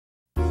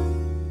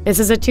This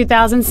is a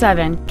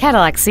 2007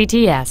 Cadillac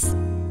CTS.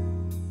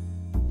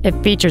 It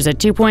features a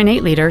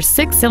 2.8-liter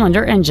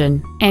 6-cylinder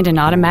engine and an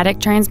automatic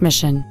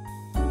transmission.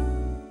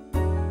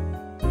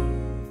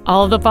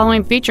 All of the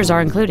following features are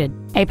included: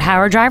 a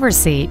power driver's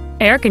seat,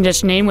 air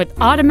conditioning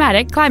with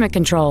automatic climate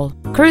control,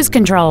 cruise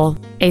control,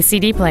 a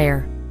CD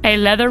player, a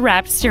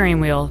leather-wrapped steering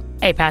wheel,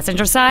 a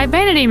passenger side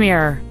vanity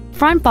mirror,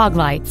 front fog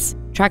lights,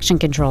 traction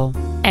control,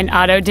 an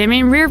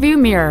auto-dimming rear-view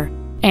mirror,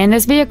 and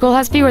this vehicle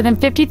has fewer than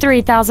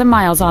 53,000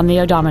 miles on the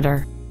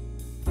odometer.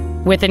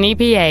 With an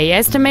EPA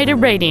estimated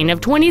rating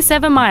of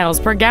 27 miles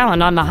per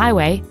gallon on the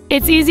highway,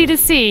 it's easy to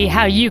see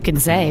how you can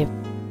save.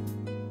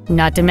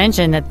 Not to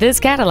mention that this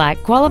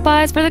Cadillac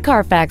qualifies for the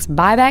Carfax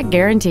buyback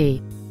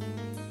guarantee.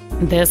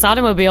 This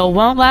automobile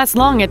won't last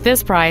long at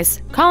this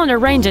price. Call and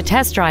arrange a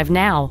test drive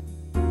now.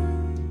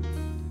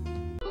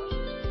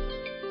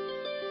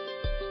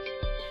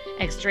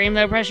 Extreme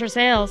low pressure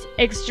sales,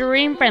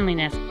 extreme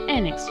friendliness,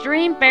 and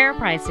extreme fair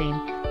pricing.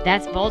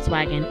 That's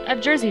Volkswagen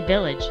of Jersey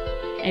Village,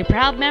 a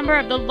proud member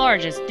of the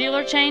largest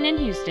dealer chain in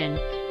Houston.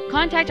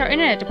 Contact our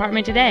internet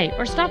department today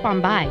or stop on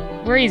by.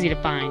 We're easy to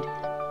find.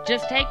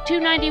 Just take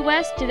 290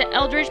 West to the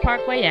Eldridge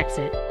Parkway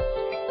exit.